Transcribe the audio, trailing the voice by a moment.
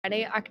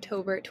Friday,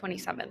 October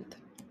 27th.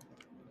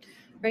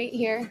 Right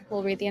here,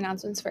 we'll read the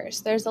announcements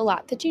first. There's a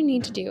lot that you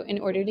need to do in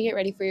order to get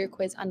ready for your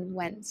quiz on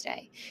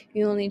Wednesday.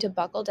 You will need to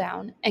buckle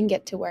down and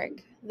get to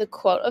work. The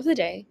quote of the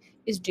day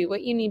is do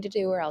what you need to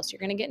do or else you're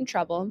going to get in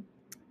trouble.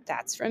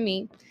 That's from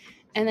me.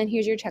 And then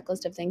here's your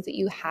checklist of things that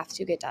you have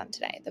to get done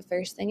today. The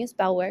first thing is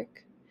bell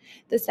work.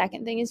 The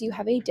second thing is you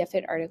have a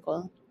DFID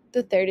article.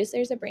 The third is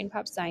there's a Brain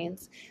Pop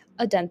Science,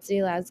 a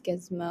Density Labs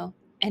Gizmo,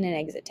 and an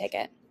exit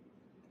ticket.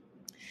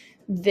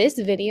 This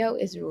video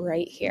is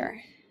right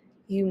here.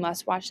 You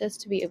must watch this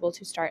to be able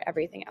to start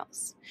everything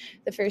else.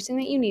 The first thing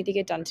that you need to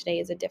get done today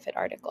is a DFID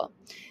article.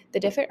 The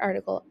DFID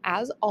article,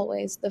 as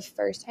always, the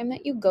first time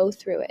that you go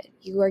through it,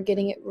 you are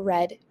getting it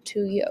read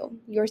to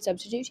you. Your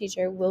substitute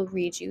teacher will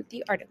read you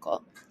the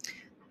article.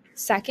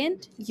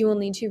 Second, you will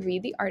need to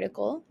read the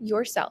article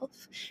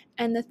yourself.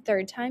 And the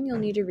third time, you'll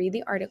need to read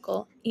the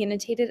article,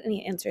 annotate it,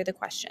 and answer the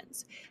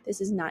questions.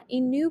 This is not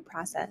a new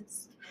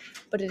process,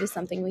 but it is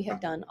something we have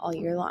done all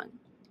year long.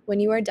 When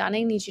you are done,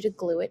 I need you to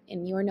glue it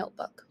in your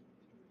notebook.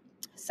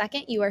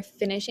 Second, you are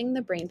finishing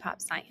the Brain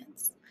Pop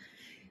Science,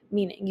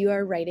 meaning you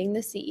are writing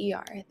the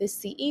CER. The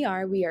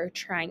CER, we are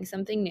trying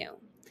something new.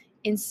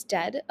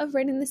 Instead of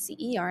writing the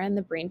CER and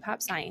the Brain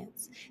Pop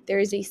Science, there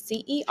is a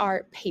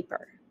CER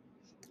paper.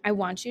 I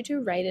want you to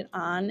write it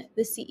on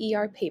the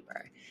CER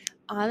paper.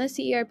 On the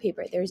CER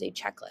paper, there's a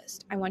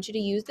checklist. I want you to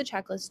use the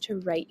checklist to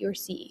write your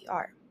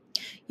CER.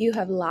 You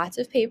have lots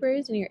of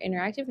papers in your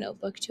interactive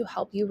notebook to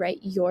help you write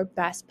your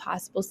best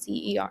possible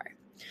CER.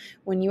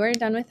 When you are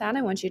done with that,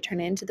 I want you to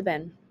turn it into the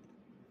bin.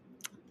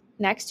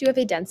 Next, you have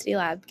a Density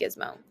Lab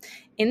Gizmo.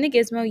 In the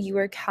Gizmo,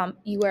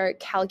 you are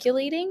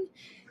calculating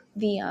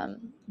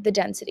the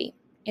density.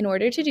 In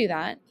order to do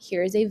that,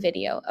 here is a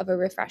video of a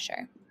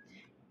refresher.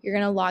 You're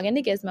going to log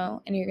into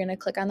Gizmo and you're going to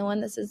click on the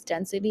one that says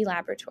Density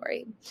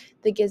Laboratory.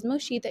 The Gizmo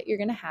sheet that you're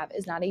going to have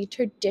is not a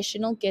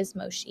traditional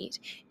Gizmo sheet.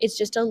 It's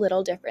just a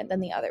little different than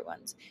the other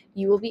ones.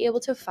 You will be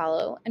able to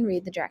follow and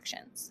read the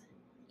directions.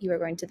 You are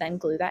going to then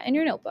glue that in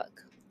your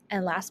notebook.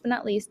 And last but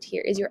not least,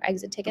 here is your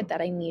exit ticket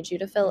that I need you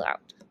to fill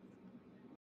out.